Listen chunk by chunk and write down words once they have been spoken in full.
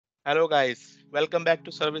Hello guys, welcome back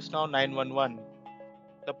to ServiceNow 911.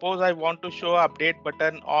 Suppose I want to show update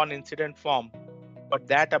button on incident form, but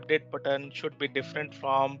that update button should be different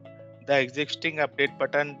from the existing update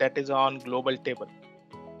button that is on global table.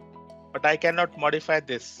 But I cannot modify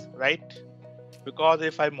this, right? Because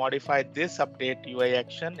if I modify this update UI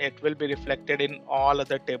action, it will be reflected in all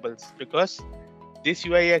other tables because this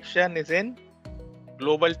UI action is in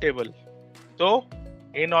global table. So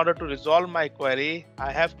in order to resolve my query,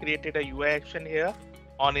 I have created a UI action here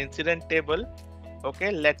on incident table.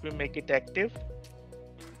 Okay, let me make it active.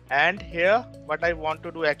 And here what I want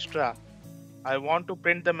to do extra, I want to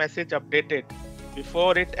print the message updated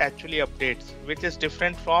before it actually updates, which is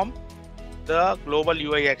different from the global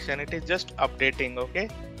UI action. It is just updating. Okay,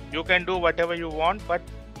 you can do whatever you want, but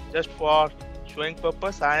just for showing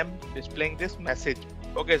purpose, I am displaying this message.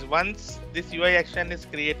 Okay, so once this UI action is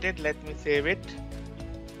created, let me save it.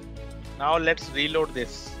 Now let's reload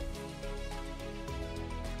this.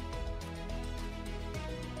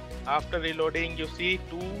 After reloading, you see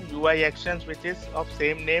two UI actions which is of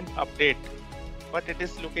same name update, but it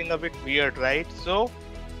is looking a bit weird, right? So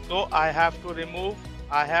I have to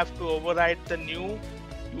override the new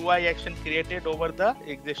UI action created over the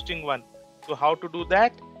existing one. So how to do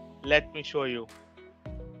that? Let me show you.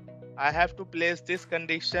 I have to place this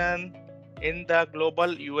condition in the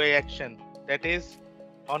global UI action, that is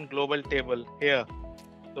on global table here.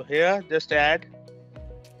 So here just add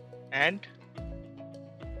and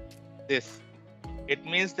this. It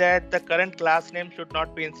means that the current class name should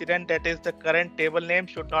not be incident, that is the current table name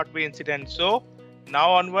should not be incident. So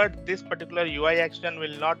now onward, this particular UI action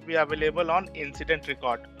will not be available on incident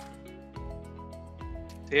record.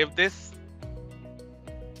 Save this.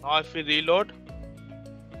 Now if we reload,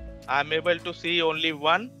 I'm able to see only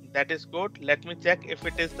one. That is good. Let me check if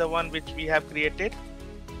it is the one which we have created.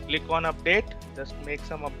 Click on update. Just make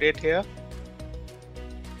some update here.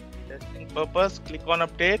 Testing purpose. Click on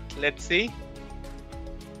update. Let's see.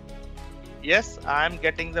 Yes, I am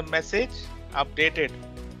getting the message updated.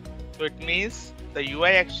 So it means the UI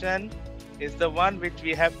action is the one which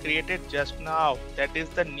we have created just now. That is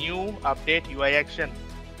the new update UI action.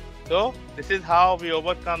 So this is how we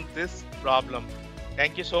overcome this problem.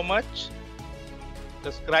 Thank you so much.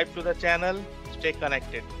 Subscribe to the channel. Stay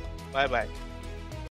connected. Bye bye.